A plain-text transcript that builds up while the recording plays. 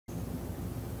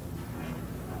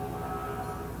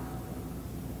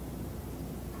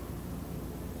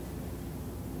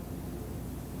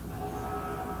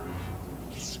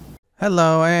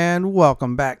Hello and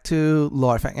welcome back to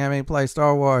Lord Fenton Anime Play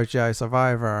Star Wars Jedi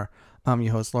Survivor. I'm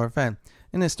your host Lord Fenton.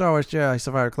 In this Star Wars Jedi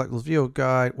Survivor Collectibles View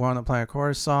Guide, we're on the planet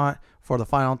Coruscant for the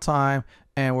final time,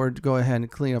 and we're going ahead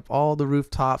and clean up all the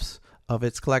rooftops of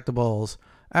its collectibles.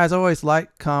 As always,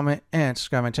 like, comment, and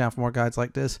subscribe to my channel for more guides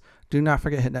like this. Do not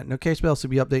forget to hit that notification bell to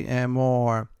be updated and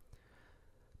more.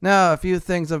 Now, a few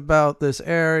things about this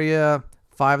area.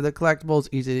 5 of the collectibles,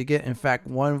 easy to get. In fact,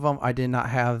 one of them, I did not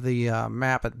have the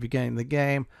map at the beginning of the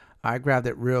game. I grabbed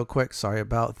it real quick. Sorry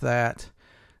about that.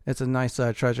 It's a nice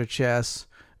treasure chest.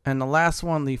 And the last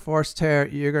one, the Force Tear,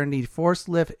 you're going to need Force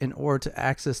Lift in order to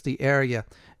access the area.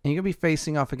 And you're going to be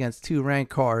facing off against 2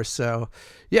 Rancors. So,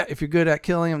 yeah, if you're good at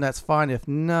killing them, that's fine. If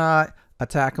not,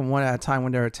 attack them one at a time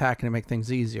when they're attacking to make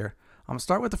things easier. I'm going to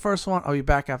start with the first one. I'll be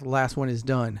back after the last one is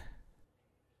done.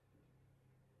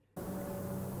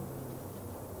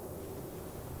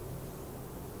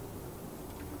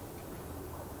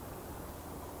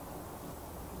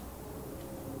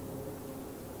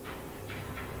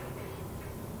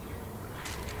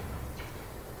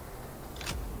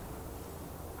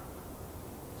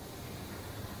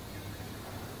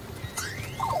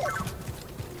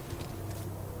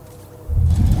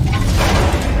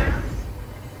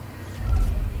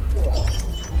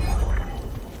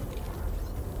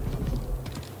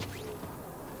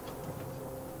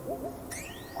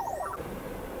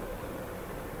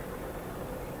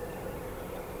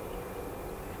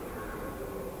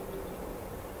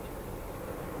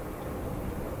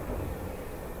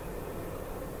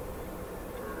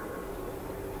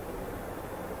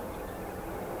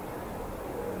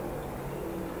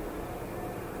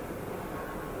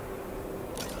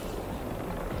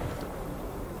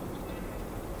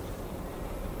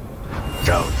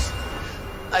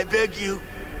 I beg you.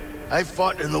 I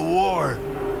fought in the war.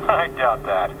 I doubt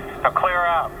that. Now clear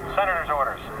out. Senator's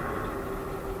orders.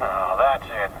 Oh, that's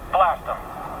it. Blast them.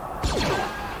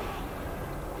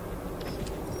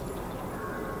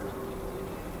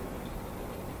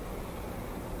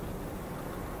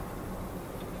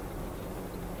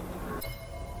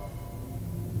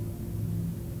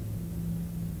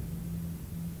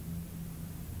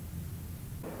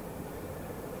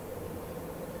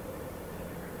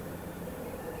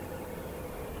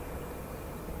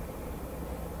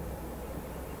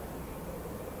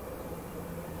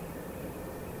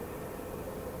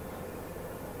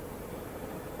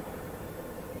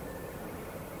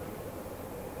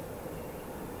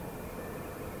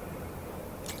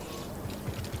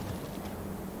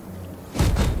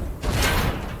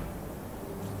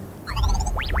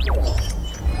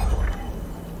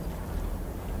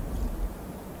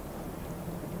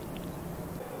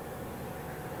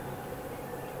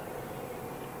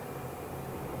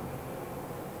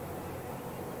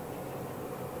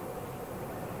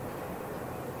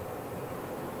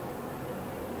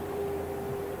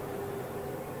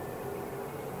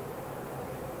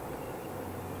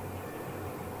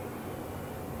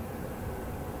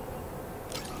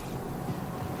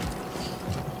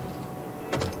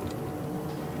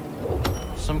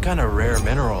 Some kind of rare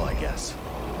mineral, I guess.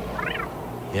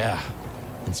 Yeah,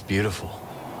 it's beautiful.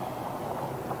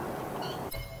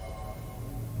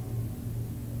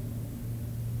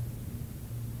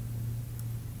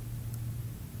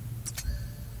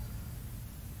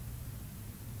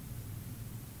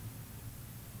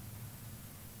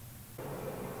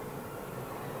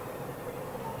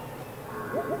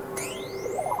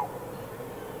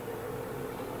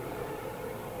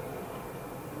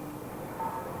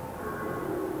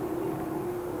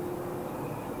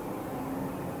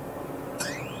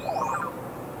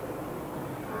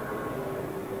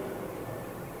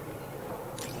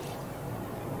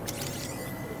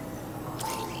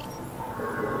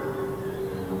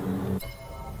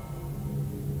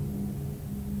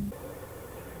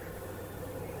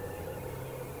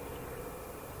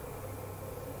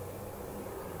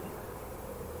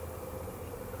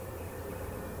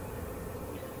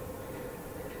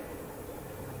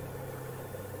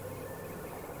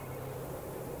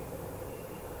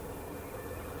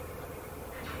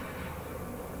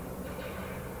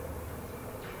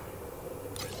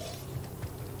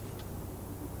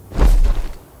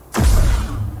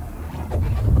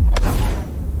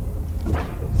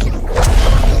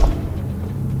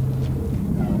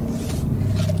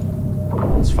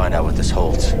 Find out what this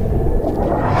holds.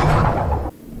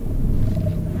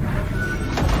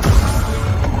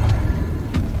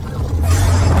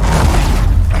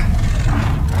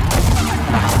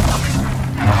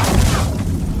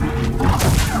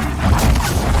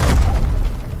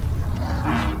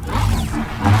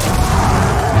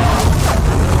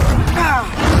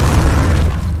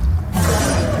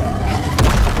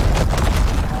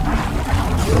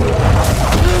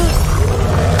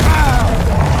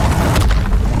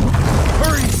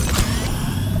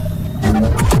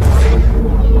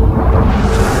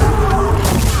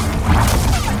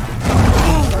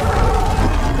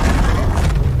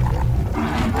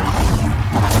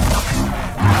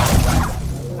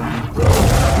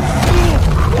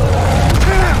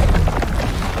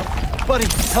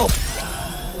 Help!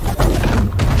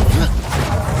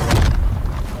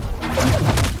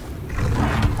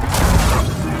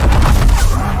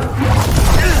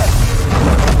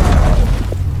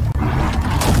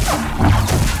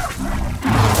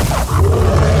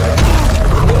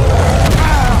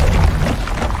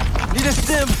 Need a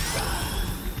stim!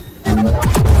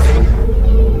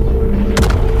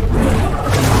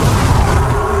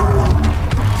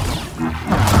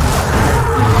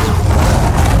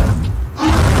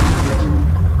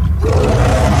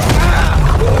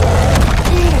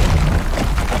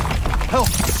 Help!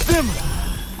 Stim!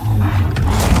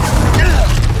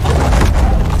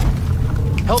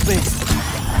 Help me!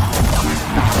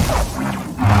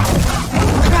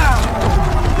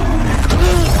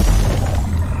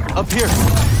 Up here!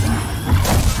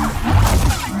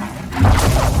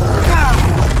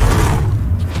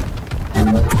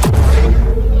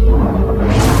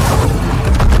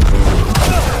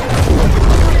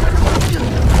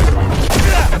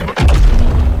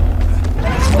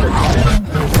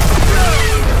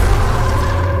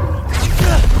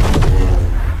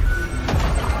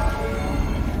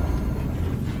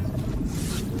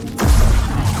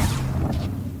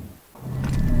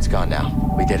 It's gone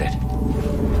now. We did it.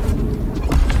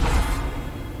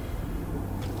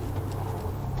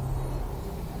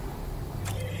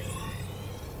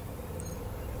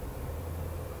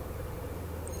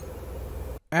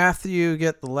 After you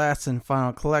get the last and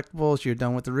final collectibles, you're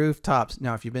done with the rooftops.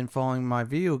 Now, if you've been following my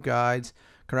video guides,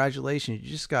 congratulations, you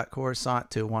just got Coruscant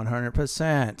to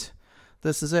 100%.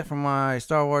 This is it for my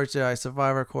Star Wars Jedi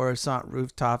Survivor Coruscant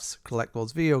Rooftops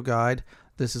Collectibles video guide.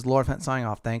 This is Lord Fenton signing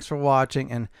off. Thanks for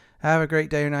watching, and have a great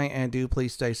day or night, and do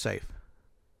please stay safe.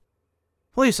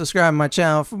 Please subscribe to my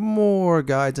channel for more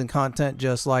guides and content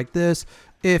just like this.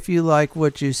 If you like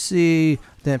what you see,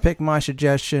 then pick my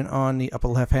suggestion on the upper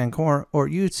left hand corner or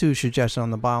YouTube's suggestion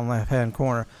on the bottom left hand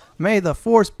corner. May the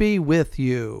Force be with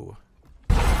you.